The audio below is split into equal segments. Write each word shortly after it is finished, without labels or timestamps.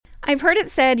I've heard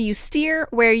it said you steer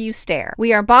where you stare.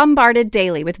 We are bombarded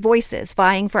daily with voices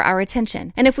vying for our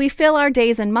attention. And if we fill our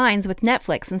days and minds with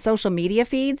Netflix and social media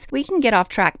feeds, we can get off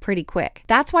track pretty quick.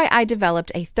 That's why I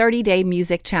developed a 30-day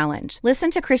music challenge.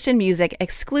 Listen to Christian music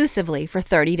exclusively for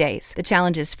 30 days. The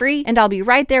challenge is free, and I'll be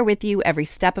right there with you every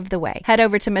step of the way. Head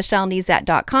over to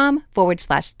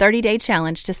michellenezat.com/30-day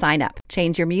challenge to sign up.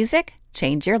 Change your music,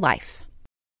 change your life.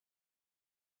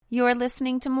 You're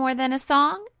listening to More Than a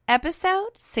Song,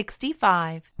 episode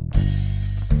 65.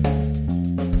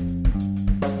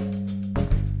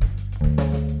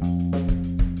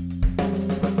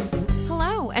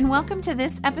 Hello, and welcome to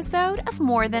this episode of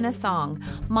More Than a Song.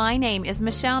 My name is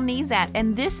Michelle Nezat,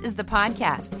 and this is the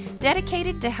podcast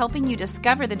dedicated to helping you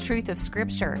discover the truth of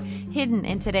Scripture hidden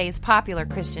in today's popular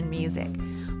Christian music.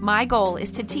 My goal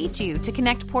is to teach you to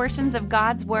connect portions of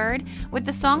God's Word with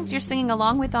the songs you're singing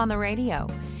along with on the radio,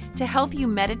 to help you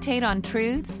meditate on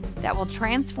truths that will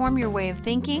transform your way of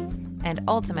thinking and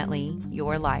ultimately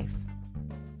your life.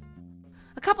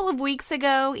 A couple of weeks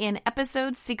ago in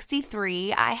episode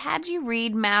 63, I had you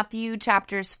read Matthew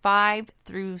chapters 5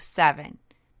 through 7.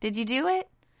 Did you do it?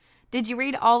 Did you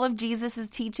read all of Jesus'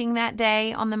 teaching that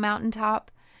day on the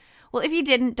mountaintop? Well, if you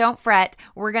didn't, don't fret.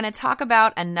 We're going to talk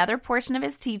about another portion of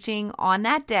his teaching on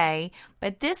that day,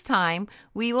 but this time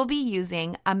we will be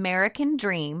using American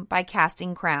Dream by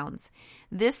Casting Crowns.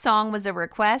 This song was a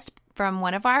request from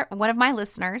one of my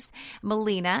listeners,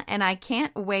 Melina, and I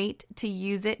can't wait to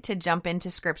use it to jump into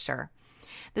Scripture.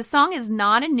 The song is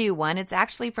not a new one. It's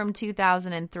actually from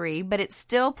 2003, but it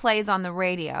still plays on the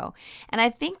radio. And I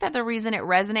think that the reason it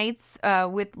resonates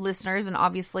with listeners and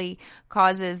obviously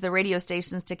causes the radio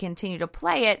stations to continue to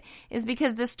play it is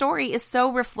because the story is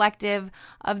so reflective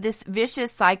of this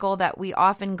vicious cycle that we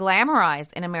often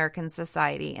glamorize in American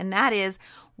society. And that is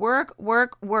work,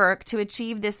 work, work to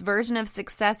achieve this version of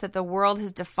success that the world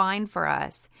has defined for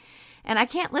us. And I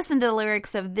can't listen to the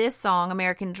lyrics of this song,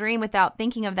 American Dream, without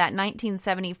thinking of that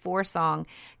 1974 song,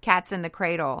 Cats in the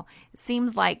Cradle. It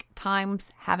seems like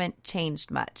times haven't changed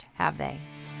much, have they?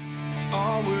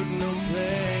 All work, no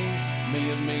play may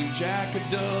have made Jack a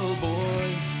dull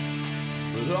boy,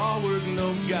 but all work,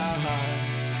 no guy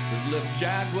has left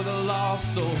Jack with a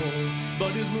lost soul.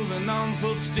 But he's moving on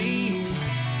full steam.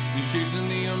 He's chasing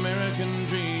the American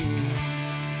dream.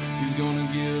 He's gonna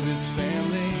give his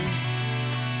family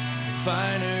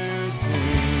finer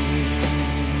things.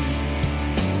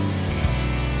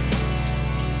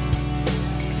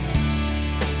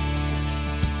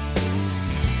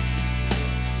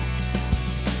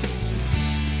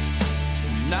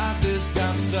 Not this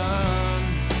time, son.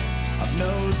 I've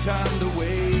no time to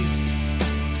waste.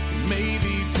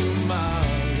 Maybe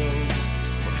tomorrow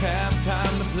we'll have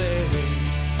time to play.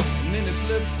 And then it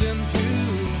slips into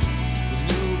his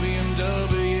new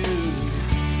BMW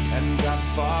and drops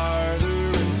farther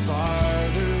and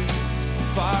farther and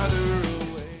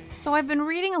farther away. So I've been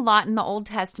reading a lot in the Old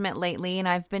Testament lately, and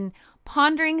I've been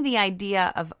pondering the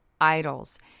idea of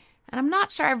idols. And I'm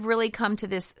not sure I've really come to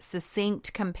this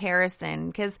succinct comparison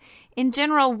because in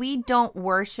general, we don't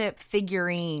worship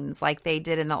figurines like they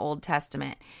did in the Old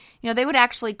Testament. You know, they would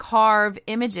actually carve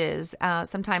images,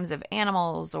 sometimes of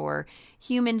animals or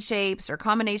human shapes or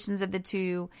combinations of the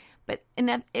two. But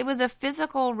it was a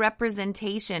physical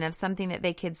representation of something that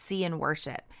they could see and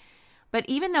worship. But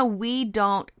even though we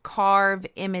don't carve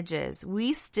images,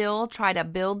 we still try to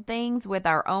build things with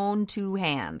our own two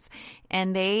hands.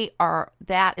 And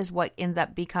that is what ends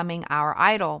up becoming our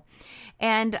idol.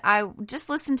 And I just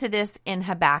listened to this in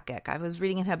Habakkuk. I was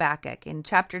reading in Habakkuk. In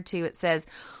chapter 2, it says,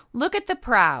 "Look at the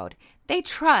proud. They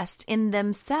trust in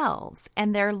themselves,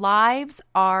 and their lives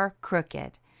are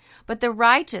crooked. But the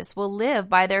righteous will live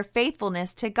by their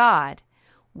faithfulness to God.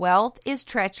 Wealth is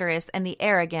treacherous, and the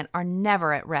arrogant are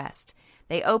never at rest.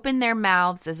 They open their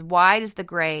mouths as wide as the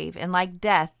grave, and like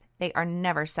death, they are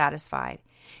never satisfied.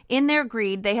 In their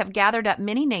greed, they have gathered up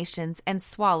many nations and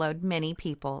swallowed many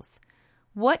peoples.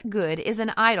 What good is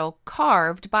an idol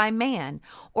carved by man,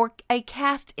 or a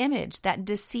cast image that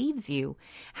deceives you?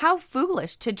 How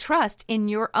foolish to trust in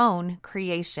your own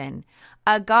creation,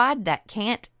 a God that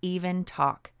can't even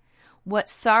talk. What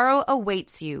sorrow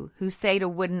awaits you who say to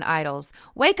wooden idols,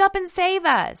 'Wake up and save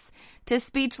us!' To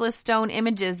speechless stone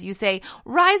images you say,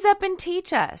 'Rise up and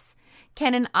teach us!'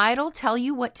 Can an idol tell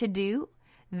you what to do?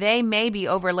 They may be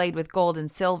overlaid with gold and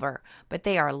silver, but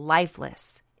they are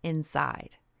lifeless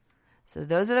inside." So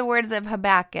those are the words of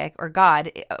Habakkuk, or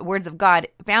God, words of God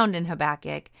found in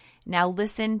Habakkuk. Now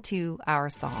listen to our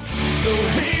song. So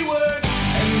he works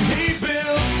and he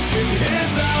builds with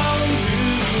his own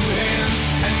two hands,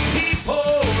 and he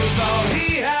pours all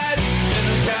he had in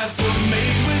a castle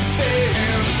made with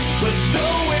sand. But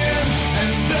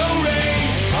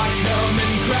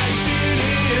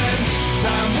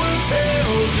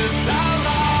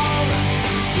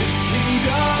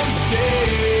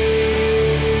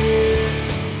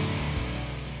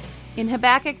In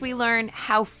Habakkuk, we learn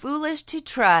how foolish to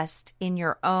trust in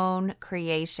your own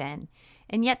creation.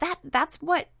 And yet that's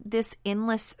what this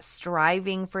endless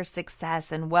striving for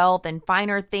success and wealth and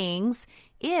finer things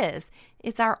is.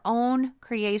 It's our own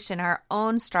creation, our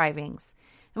own strivings.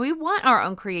 And we want our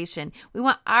own creation. We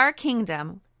want our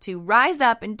kingdom to rise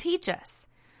up and teach us.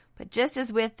 But just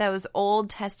as with those Old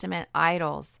Testament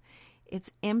idols,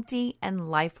 it's empty and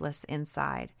lifeless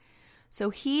inside. So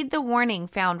heed the warning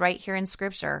found right here in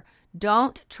Scripture.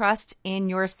 Don't trust in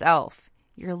yourself.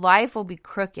 Your life will be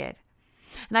crooked.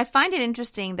 And I find it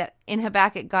interesting that in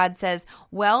Habakkuk, God says,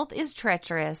 wealth is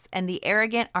treacherous and the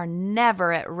arrogant are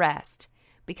never at rest,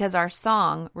 because our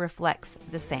song reflects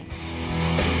the same.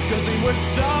 'Cause he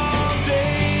works all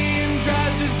day and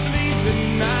tries to sleep at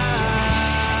night.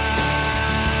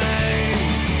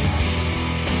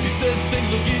 He says things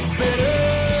will get better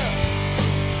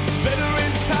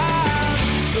in time.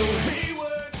 So he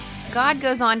works. God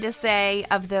goes on to say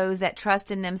of those that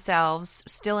trust in themselves,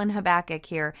 still in Habakkuk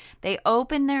here, they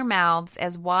open their mouths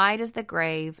as wide as the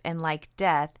grave, and like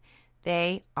death,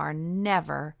 they are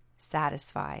never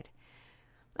satisfied.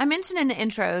 I mentioned in the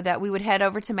intro that we would head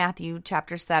over to Matthew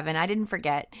chapter 7. I didn't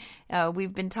forget.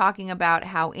 We've been talking about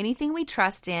how anything we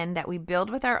trust in that we build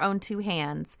with our own two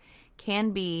hands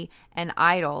can be an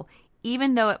idol,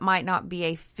 even though it might not be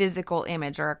a physical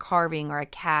image or a carving or a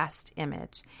cast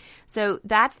image. So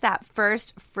that's that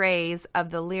first phrase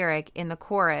of the lyric in the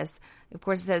chorus. Of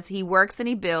course, it says he works and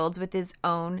he builds with his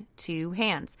own two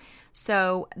hands.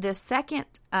 So the second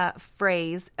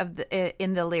phrase of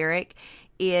in the lyric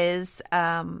is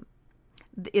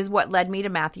what led me to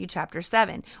Matthew chapter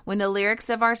 7, when the lyrics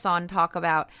of our song talk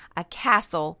about a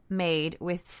castle made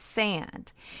with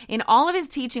sand. In all of his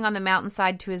teaching on the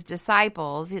mountainside to his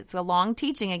disciples, it's a long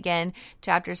teaching again,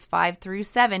 chapters 5 through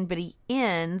 7, but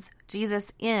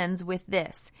Jesus ends with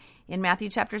this in Matthew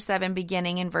chapter 7,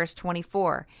 beginning in verse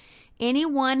 24.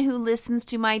 Anyone who listens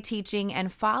to my teaching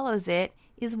and follows it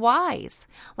is wise,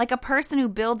 like a person who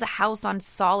builds a house on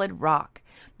solid rock.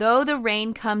 Though the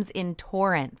rain comes in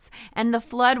torrents and the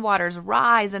floodwaters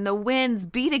rise and the winds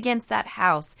beat against that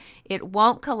house, it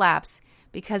won't collapse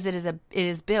because it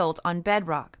is built on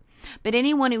bedrock. But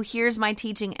anyone who hears my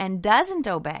teaching and doesn't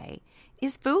obey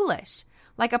is foolish,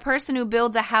 like a person who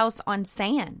builds a house on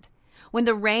sand. When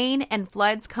the rain and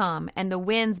floods come and the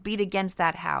winds beat against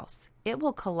that house, it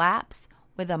will collapse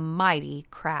with a mighty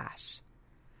crash.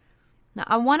 Now,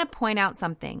 I want to point out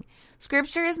something.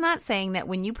 Scripture is not saying that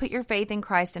when you put your faith in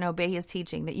Christ and obey his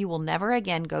teaching that you will never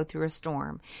again go through a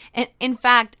storm. And in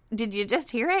fact, did you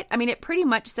just hear it? I mean, it pretty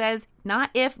much says not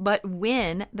if, but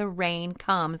when the rain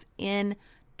comes in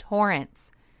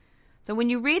torrents. So when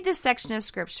you read this section of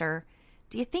Scripture,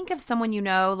 do you think of someone you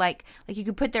know, like you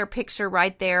could put their picture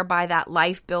right there by that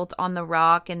life built on the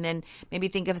rock, and then maybe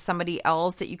think of somebody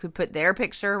else that you could put their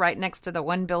picture right next to the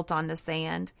one built on the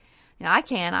sand? I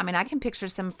can picture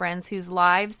some friends whose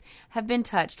lives have been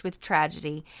touched with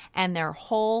tragedy and their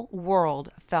whole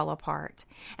world fell apart.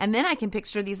 And then I can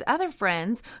picture these other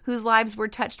friends whose lives were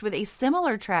touched with a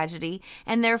similar tragedy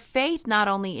and their faith not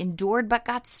only endured but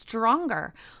got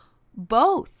stronger.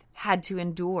 Both had to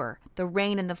endure the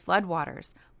rain and the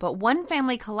floodwaters, but one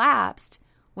family collapsed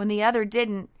when the other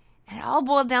didn't, and it all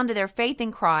boiled down to their faith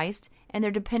in Christ and their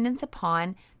dependence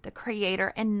upon the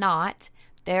Creator and not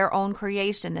their own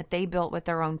creation that they built with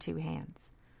their own two hands.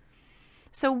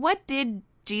 So what did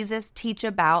Jesus teach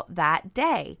about that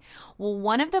day? Well,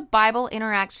 one of the Bible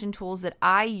interaction tools that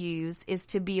I use is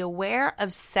to be aware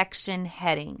of section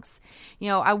headings.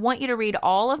 I want you to read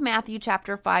all of Matthew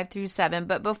chapter 5 through 7,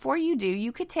 but before you do,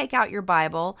 you could take out your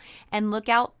Bible and look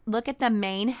at the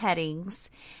main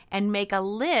headings and make a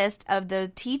list of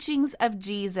the teachings of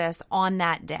Jesus on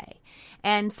that day.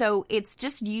 And so it's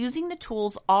just using the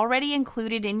tools already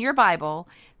included in your Bible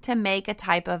to make a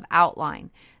type of outline.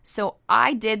 So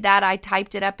I did that. I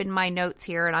typed it up in my notes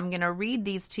here, and I'm going to read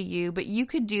these to you, but you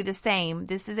could do the same.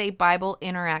 This is a Bible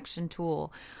interaction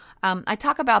tool. I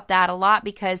talk about that a lot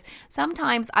because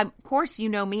sometimes, of course, you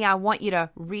know me, I want you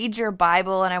to read your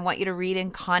Bible and I want you to read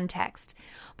in context.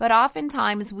 But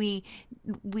oftentimes we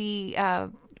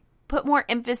put more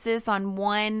emphasis on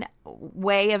one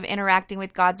way of interacting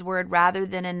with God's word rather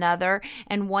than another,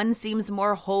 and one seems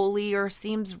more holy or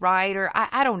seems right, or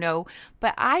I don't know,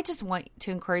 but I just want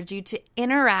to encourage you to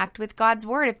interact with God's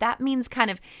word. If that means kind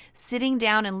of sitting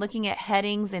down and looking at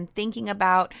headings and thinking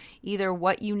about either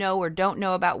what you know or don't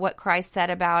know about what Christ said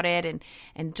about it,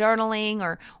 and journaling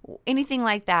or anything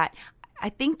like that, I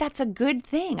think that's a good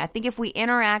thing. I think if we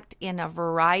interact in a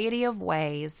variety of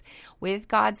ways with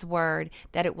God's word,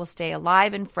 that it will stay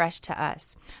alive and fresh to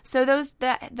us. So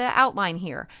the outline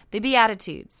here, the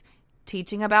Beatitudes.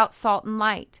 teaching about salt and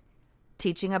light,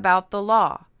 teaching about the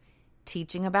law,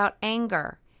 teaching about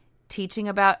anger, teaching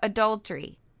about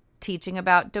adultery, teaching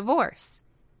about divorce,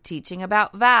 teaching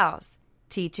about vows,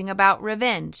 teaching about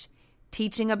revenge,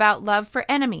 teaching about love for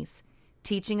enemies,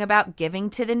 teaching about giving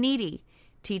to the needy,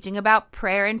 teaching about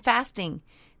prayer and fasting,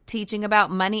 teaching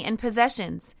about money and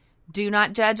possessions, do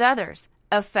not judge others,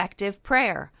 effective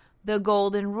prayer, the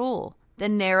golden rule, the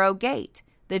narrow gate,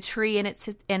 the tree and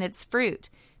its fruit,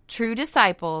 true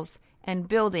disciples, and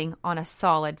building on a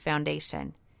solid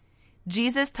foundation.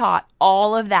 Jesus taught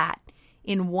all of that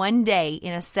in one day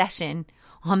in a session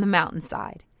on the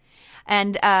mountainside.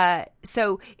 And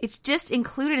so it's just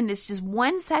included in this just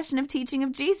one session of teaching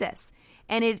of Jesus.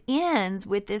 And it ends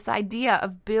with this idea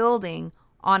of building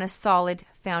on a solid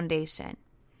foundation.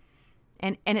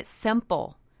 And it's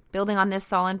simple. Building on this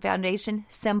solid foundation,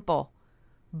 simple,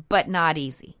 but not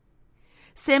easy.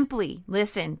 Simply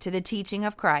listen to the teaching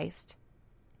of Christ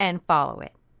and follow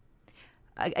it.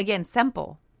 Again,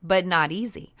 simple, but not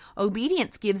easy.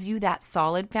 Obedience gives you that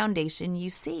solid foundation you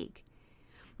seek.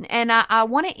 And I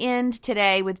want to end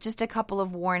today with just a couple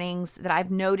of warnings that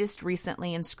I've noticed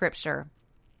recently in Scripture.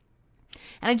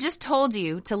 And I just told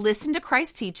you to listen to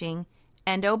Christ's teaching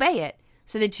and obey it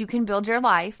so that you can build your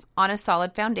life on a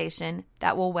solid foundation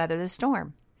that will weather the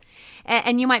storm.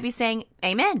 And you might be saying,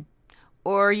 amen.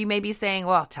 Or you may be saying,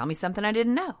 well, tell me something I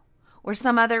didn't know. Or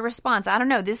some other response. I don't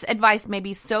know. This advice may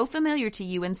be so familiar to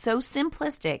you and so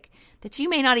simplistic that you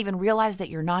may not even realize that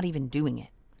you're not even doing it.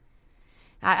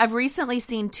 I've recently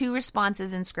seen two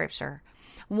responses in Scripture.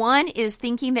 One is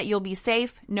thinking that you'll be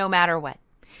safe no matter what,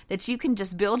 that you can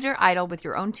just build your idol with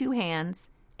your own two hands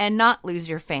and not lose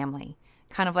your family,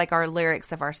 kind of like our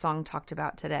lyrics of our song talked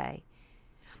about today.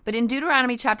 But in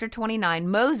Deuteronomy chapter 29,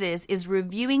 Moses is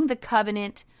reviewing the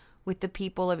covenant with the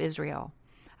people of Israel,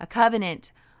 a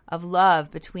covenant of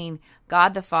love between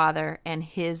God the Father and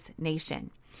his nation.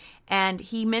 And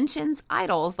he mentions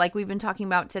idols like we've been talking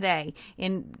about today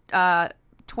in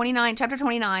chapter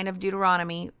 29 of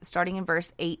Deuteronomy, starting in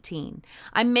verse 18.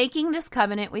 I'm making this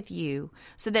covenant with you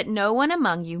so that no one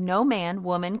among you, no man,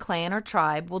 woman, clan, or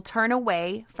tribe will turn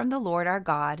away from the Lord our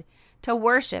God to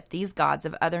worship these gods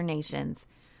of other nations,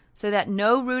 so that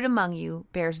no root among you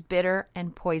bears bitter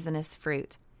and poisonous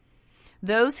fruit.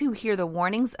 Those who hear the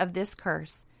warnings of this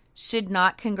curse should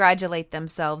not congratulate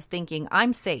themselves thinking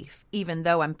I'm safe, even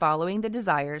though I'm following the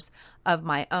desires of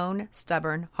my own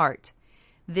stubborn heart.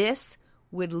 This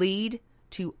would lead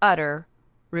to utter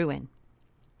ruin.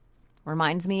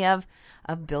 Reminds me of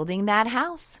building that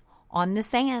house on the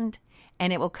sand,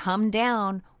 and it will come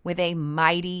down with a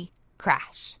mighty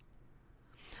crash.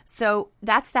 So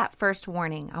that's that first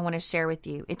warning I want to share with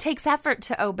you. It takes effort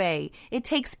to obey. It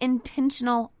takes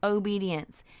intentional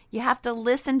obedience. You have to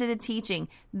listen to the teaching,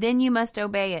 then you must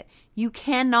obey it. You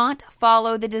cannot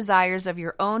follow the desires of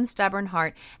your own stubborn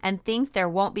heart and think there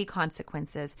won't be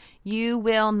consequences. You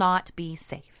will not be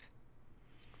safe.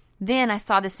 Then I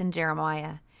saw this in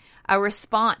Jeremiah, a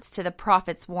response to the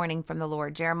prophet's warning from the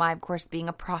Lord. Jeremiah, of course, being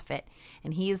a prophet,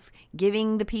 and he's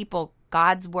giving the people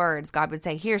God's words. God would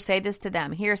say, here, say this to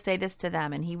them. Here, say this to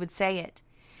them. And he would say it.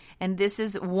 And this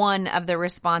is one of the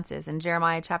responses in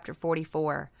Jeremiah chapter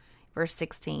 44, verse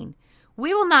 16.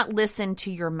 We will not listen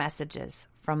to your messages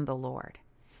from the Lord.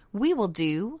 We will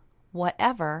do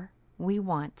whatever we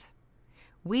want.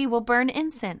 We will burn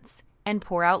incense and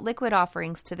pour out liquid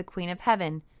offerings to the Queen of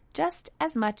Heaven just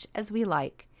as much as we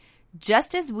like,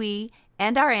 just as we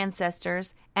and our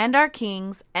ancestors and our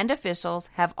kings and officials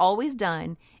have always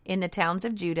done in the towns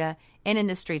of Judah and in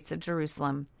the streets of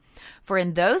Jerusalem. For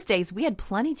in those days we had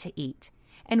plenty to eat,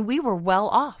 and we were well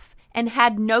off and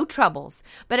had no troubles.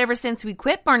 But ever since we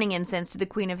quit burning incense to the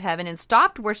Queen of Heaven and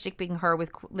stopped worshiping her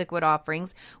with liquid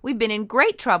offerings, we've been in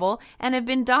great trouble and have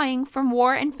been dying from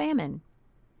war and famine.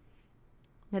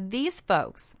 Now these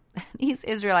folks, these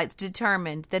Israelites,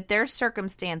 determined that their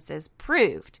circumstances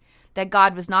proved that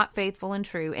God was not faithful and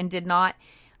true and did not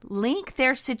link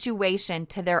their situation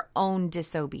to their own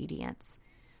disobedience.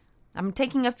 I'm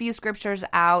taking a few scriptures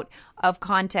out of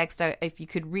context. If you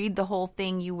could read the whole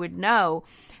thing, you would know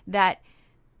that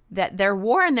their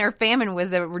war and their famine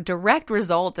was a direct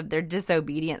result of their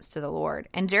disobedience to the Lord.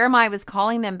 And Jeremiah was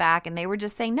calling them back, and they were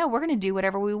just saying, no, we're going to do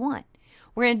whatever we want.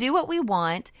 We're going to do what we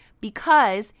want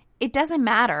because it doesn't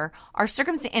matter. Our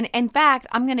circumstance, and in fact,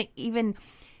 I'm even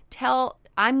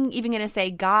going to say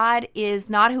God is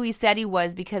not who he said he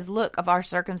was because look of our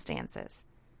circumstances.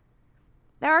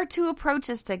 There are two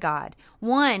approaches to God.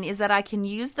 One is that I can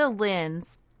use the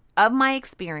lens of my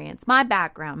experience, my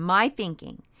background, my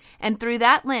thinking, and through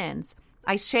that lens,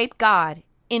 I shape God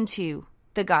into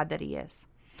the God that he is.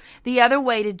 The other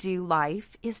way to do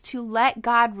life is to let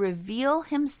God reveal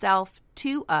himself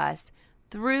to us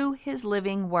through his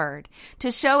living word,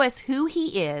 to show us who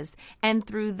he is, and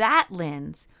through that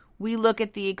lens, we look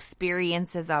at the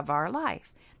experiences of our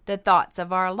life, the thoughts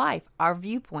of our life, our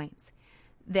viewpoints.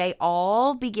 They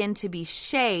all begin to be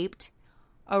shaped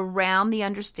around the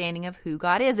understanding of who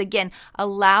God is. Again,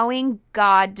 allowing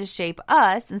God to shape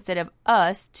us instead of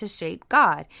us to shape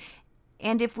God.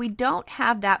 And if we don't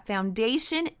have that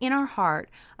foundation in our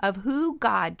heart of who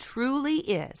God truly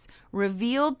is,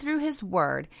 revealed through his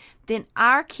word, then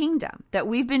our kingdom that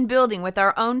we've been building with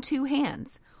our own two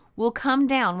hands will come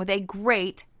down with a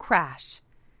great crash.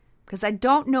 Because I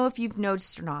don't know if you've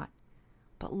noticed or not,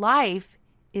 but life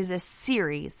is a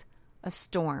series of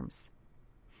storms.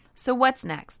 So what's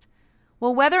next?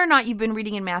 Well, whether or not you've been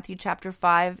reading in Matthew chapter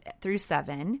 5 through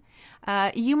 7,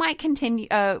 you might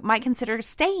consider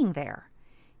staying there.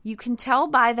 You can tell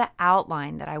by the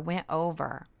outline that I went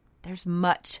over. There's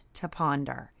much to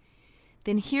ponder.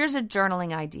 Then here's a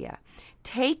journaling idea.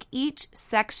 Take each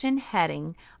section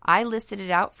heading. I listed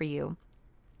it out for you,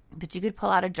 but you could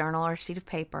pull out a journal or a sheet of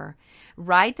paper,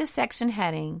 write the section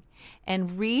heading,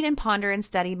 and read and ponder and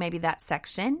study maybe that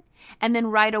section, and then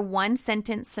write a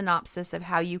one-sentence synopsis of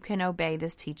how you can obey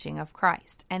this teaching of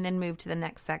Christ, and then move to the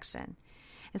next section.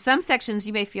 In some sections,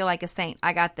 you may feel like a saint.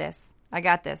 I got this.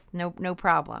 No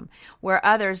problem. Where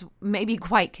others may be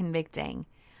quite convicting.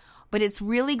 But it's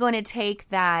really going to take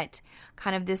that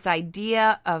kind of this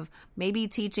idea of maybe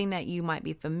teaching that you might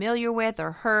be familiar with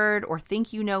or heard or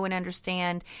think you know and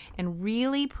understand, and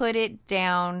really put it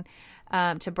down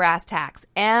to brass tacks.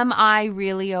 Am I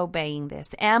really obeying this?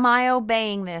 Am I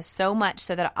obeying this so much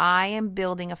so that I am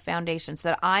building a foundation, so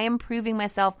that I am proving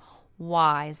myself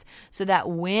wise, so that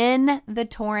when the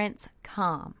torrents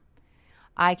come,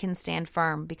 I can stand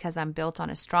firm because I'm built on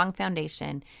a strong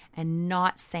foundation and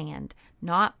not sand,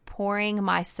 not pouring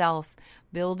myself,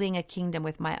 building a kingdom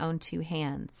with my own two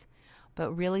hands,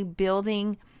 but really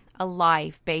building a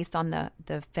life based on the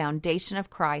foundation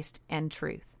of Christ and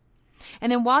truth.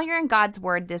 And then while you're in God's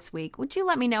Word this week, would you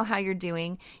let me know how you're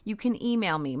doing? You can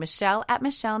email me,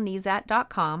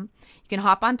 michelle@michellenezat.com. You can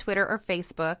hop on Twitter or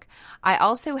Facebook. I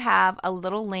also have a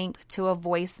little link to a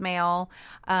voicemail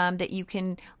that you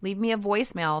can leave me a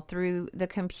voicemail through the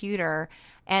computer.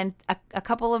 And a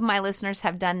couple of my listeners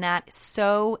have done that.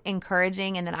 So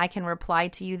encouraging. And then I can reply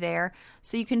to you there.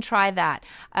 So you can try that.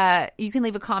 You can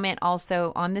leave a comment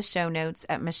also on the show notes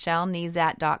at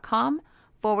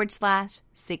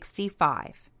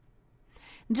michellenezat.com/65.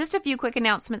 Just a few quick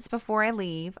announcements before I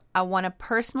leave. I want to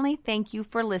personally thank you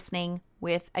for listening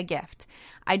with a gift.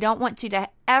 I don't want you to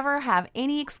ever have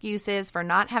any excuses for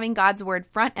not having God's Word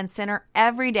front and center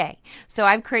every day. So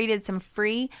I've created some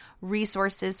free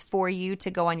resources for you to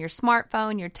go on your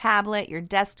smartphone, your tablet, your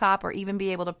desktop, or even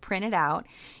be able to print it out.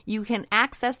 You can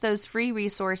access those free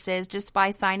resources just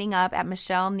by signing up at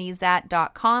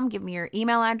michellenezat.com. Give me your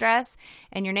email address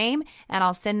and your name, and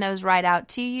I'll send those right out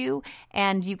to you.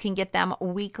 And you can get them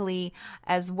weekly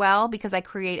as well because I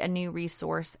create a new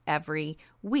resource every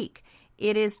week.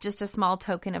 It is just a small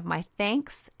token of my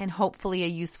thanks and hopefully a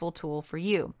useful tool for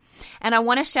you. And I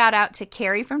want to shout out to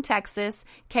Carrie from Texas,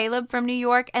 Caleb from New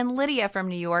York, and Lydia from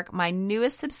New York, my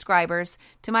newest subscribers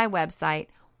to my website.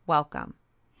 Welcome.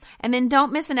 And then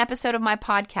don't miss an episode of my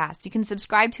podcast. You can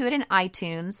subscribe to it in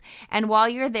iTunes. And while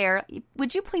you're there,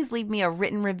 would you please leave me a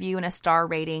written review and a star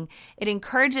rating? It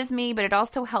encourages me, but it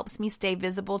also helps me stay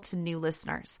visible to new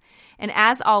listeners. And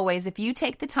as always, if you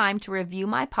take the time to review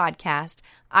my podcast,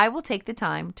 I will take the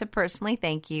time to personally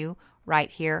thank you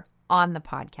right here on the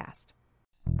podcast.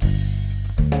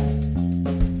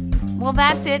 Well,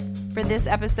 that's it for this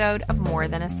episode of More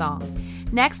Than a Song.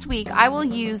 Next week, I will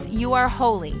use You Are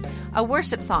Holy, a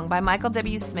worship song by Michael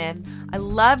W. Smith. I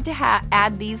love to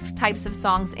add these types of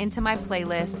songs into my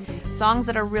playlist, songs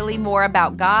that are really more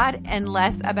about God and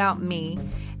less about me.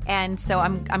 And so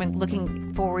I'm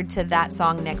looking forward to that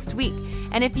song next week.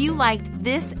 And if you liked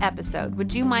this episode,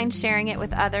 would you mind sharing it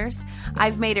with others?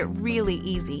 I've made it really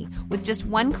easy. With just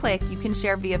one click, you can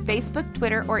share via Facebook,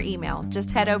 Twitter, or email.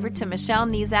 Just head over to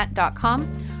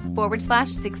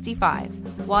michellenezat.com/65.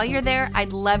 While you're there,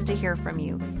 I'd love to hear from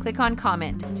you. Click on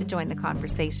comment to join the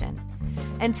conversation.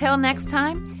 Until next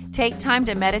time, take time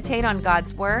to meditate on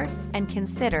God's Word and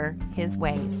consider His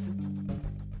ways.